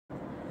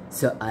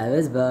So I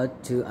was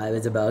about to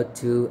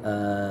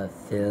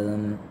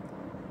film,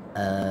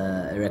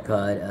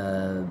 record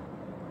a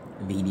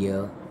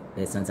video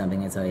based on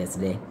something I saw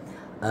yesterday.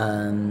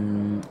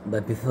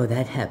 But before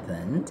that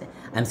happened,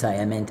 I'm sorry,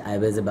 I meant I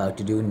was about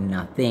to do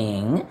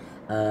nothing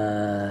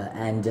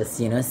and just,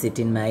 sit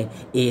in my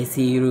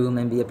AC room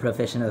and be a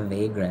professional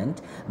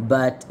vagrant.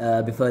 But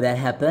before that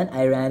happened,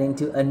 I ran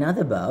into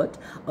another bout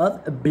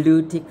of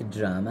blue tick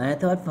drama. And I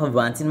thought for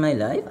once in my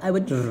life, I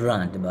would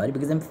rant about it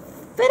because I'm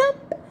fed up,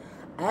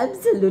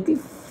 absolutely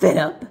fed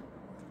up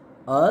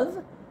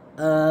of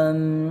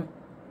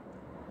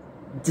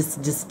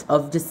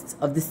of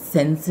the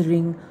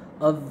censoring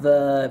of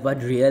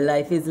what real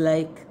life is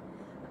like,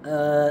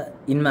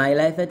 in my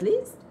life at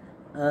least.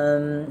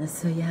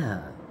 So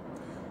yeah,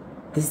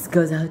 this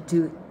goes out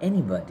to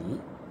anybody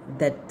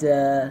that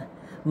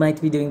might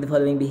be doing the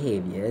following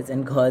behaviors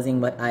and causing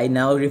what I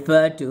now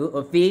refer to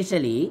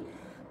officially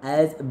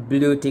as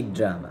blue tick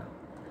drama.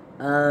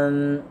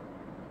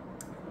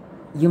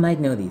 You might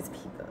know these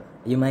people.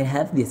 You might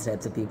have these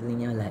types of people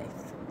in your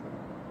life.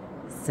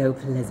 So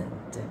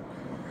pleasant.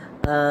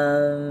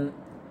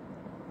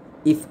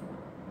 If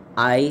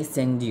I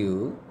send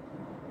you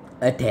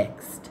a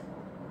text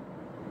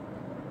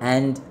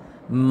and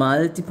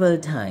multiple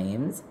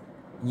times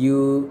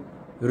you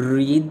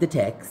read the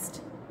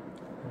text,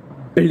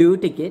 blue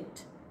tick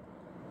it,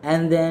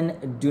 and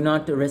then do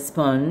not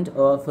respond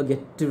or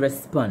forget to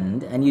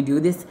respond, and you do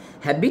this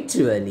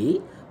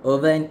habitually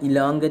over an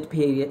elongated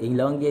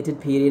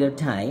period of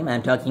time,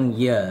 I'm talking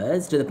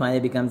years, to the point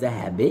it becomes a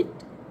habit,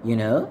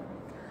 and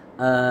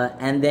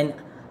then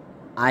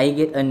I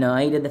get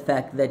annoyed at the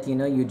fact that,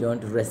 you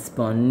don't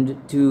respond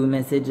to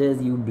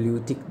messages, you blue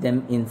tick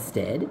them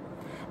instead.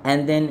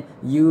 And then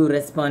you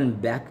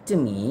respond back to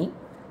me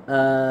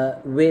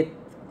with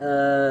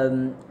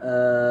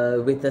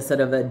a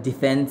sort of a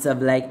defense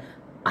of like,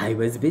 I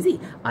was busy,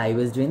 I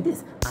was doing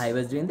this, I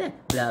was doing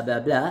that, blah, blah,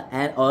 blah.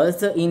 And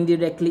also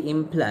indirectly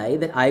imply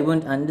that I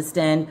won't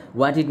understand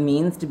what it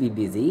means to be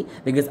busy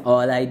because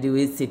all I do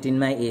is sit in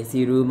my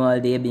AC room all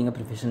day being a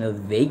professional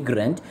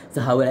vagrant. So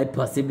how would I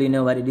possibly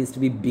know what it is to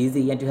be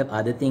busy and to have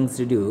other things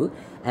to do?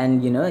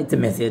 And, it's a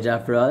message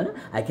after all.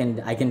 I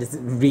can just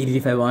read it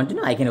if I want to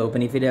know. I can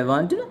open it if I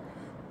want to know.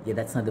 Yeah,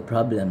 that's not the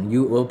problem.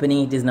 You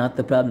opening it is not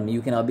the problem.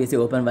 You can obviously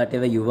open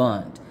whatever you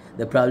want.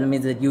 The problem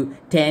is that you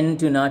tend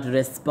to not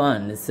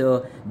respond.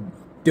 So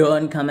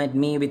don't come at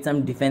me with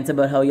some defense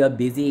about how you're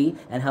busy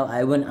and how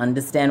I won't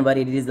understand what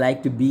it is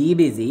like to be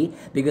busy,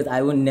 because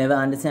I will never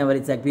understand what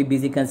it's like to be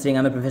busy considering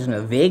I'm a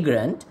professional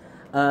vagrant.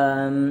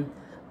 The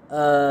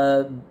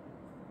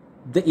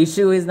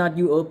issue is not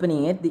you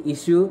opening it. The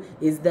issue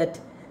is that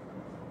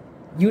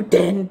you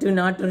tend to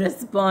not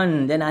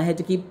respond, and I had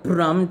to keep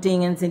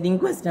prompting and sending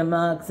question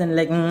marks and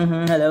like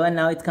hello, and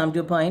now it's come to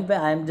a point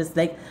where I'm just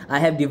like, I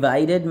have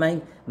divided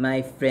my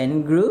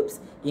friend groups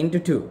into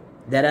two.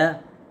 There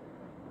are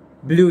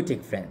blue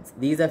tick friends.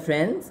 These are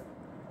friends.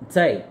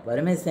 Sorry, what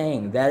am I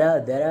saying? There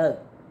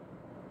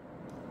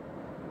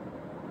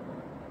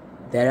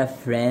are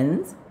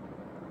friends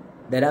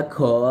that are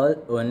call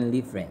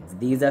only friends.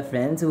 These are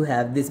friends who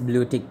have this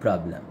blue tick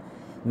problem,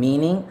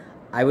 meaning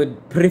I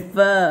would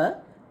prefer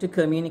to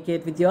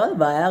communicate with you all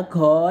via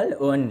call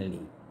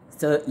only.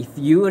 So if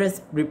you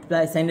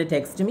send a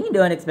text to me,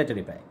 don't expect a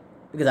reply,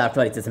 because after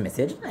all it's just a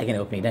message. I can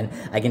open it and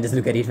I can just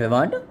look at it if I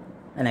want to,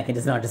 and I can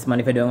just not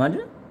respond if I don't want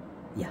to.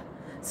 Yeah.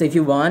 So if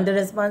you want a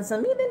response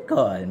from me, then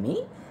call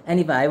me, and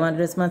if I want a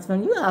response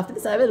from you, after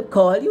this I will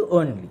call you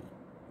only.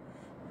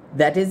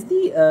 That is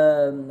the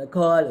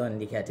call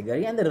only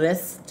category, and the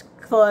rest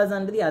falls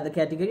under the other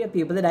category of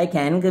people that I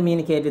can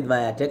communicate with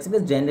via text,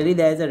 because generally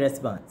there is a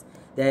response.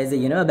 There is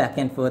a back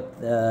and forth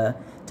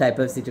type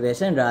of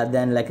situation rather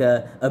than like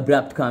a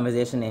abrupt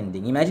conversation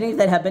ending. Imagine if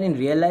that happened in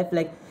real life,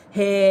 like,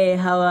 hey,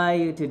 how are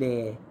you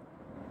today?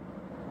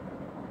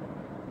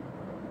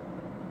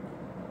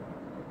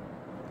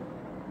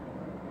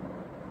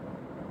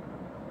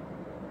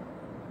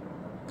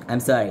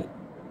 I'm sorry,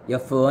 your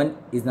phone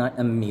is not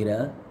a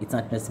mirror. It's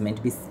not just meant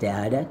to be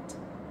stared at.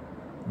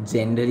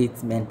 Generally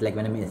it's meant, like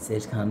when a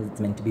message comes, it's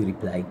meant to be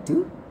replied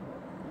to.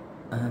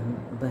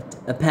 But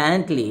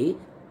apparently,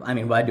 I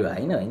mean, what do I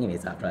know?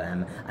 Anyways, after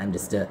all, I'm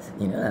just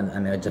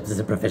just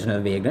a professional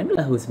vagrant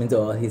who spends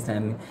all his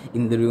time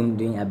in the room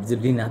doing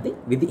absolutely nothing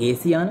with the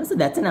AC on. So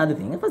that's another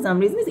thing. For some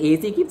reason, this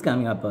AC keeps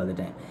coming up all the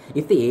time.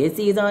 If the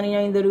AC is on and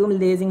you're in the room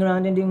lazing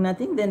around and doing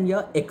nothing, then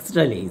you're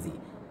extra lazy.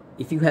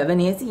 If you have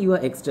an AC, you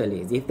are extra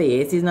lazy. If the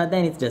AC is not there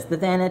and it's just the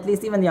fan, at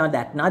least even you're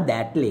not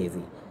that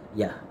lazy.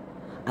 Yeah.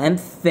 I am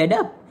fed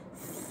up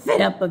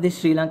of this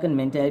Sri Lankan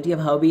mentality of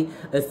how we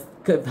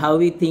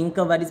think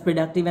of what is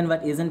productive and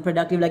what isn't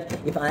productive. Like,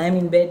 if I am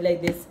in bed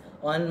like this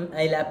on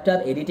my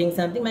laptop editing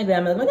something, my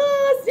grandma's like,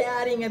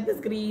 staring at the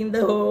screen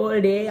the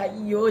whole day,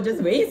 you're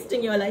just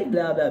wasting your life,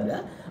 blah, blah,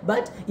 blah.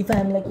 But if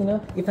I'm like,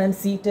 if I'm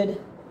seated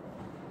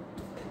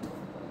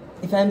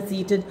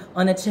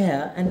on a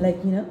chair and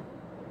like,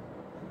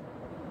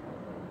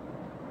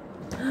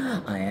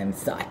 I am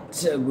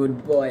such a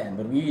good boy. I'm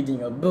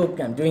reading a book.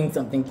 I'm doing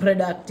something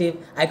productive.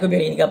 I could be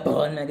reading a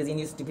porn magazine,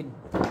 you stupid.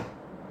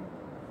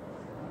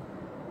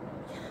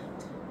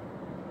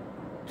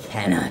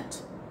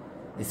 Cannot.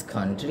 This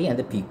country and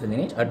the people in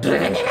it are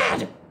driving me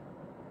mad.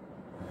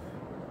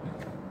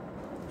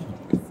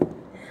 Anyways,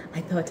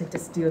 I thought I'd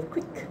just do a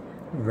quick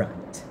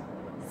rant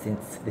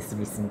since this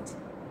recent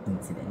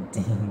incident.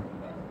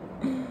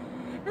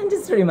 And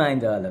just to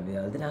remind all of you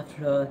all that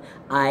after all,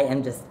 I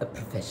am just a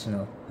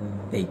professional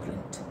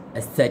vagrant.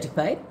 A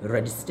certified,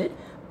 registered,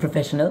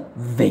 professional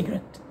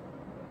vagrant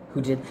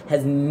who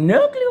has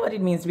no clue what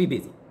it means to be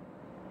busy.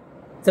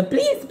 So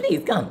please,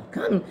 come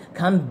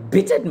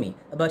bitch at me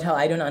about how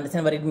I don't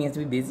understand what it means to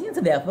be busy, and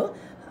so therefore,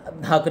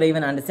 how could I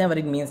even understand what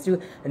it means to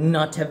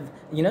not have,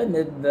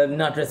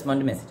 not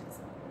respond to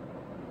messages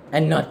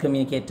and not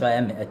communicate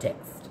via a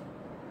text.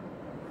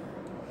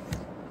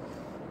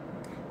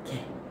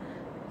 Okay,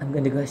 I'm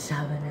going to go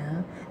shower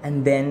now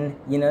and then,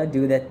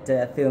 do that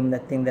film,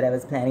 that thing that I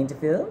was planning to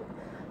film,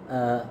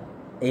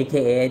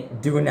 aka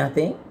do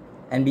nothing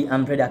and be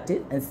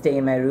unproductive and stay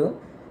in my room,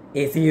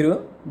 AC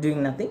room,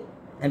 doing nothing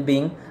and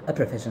being a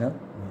professional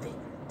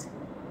vagrant.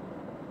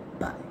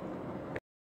 Bye.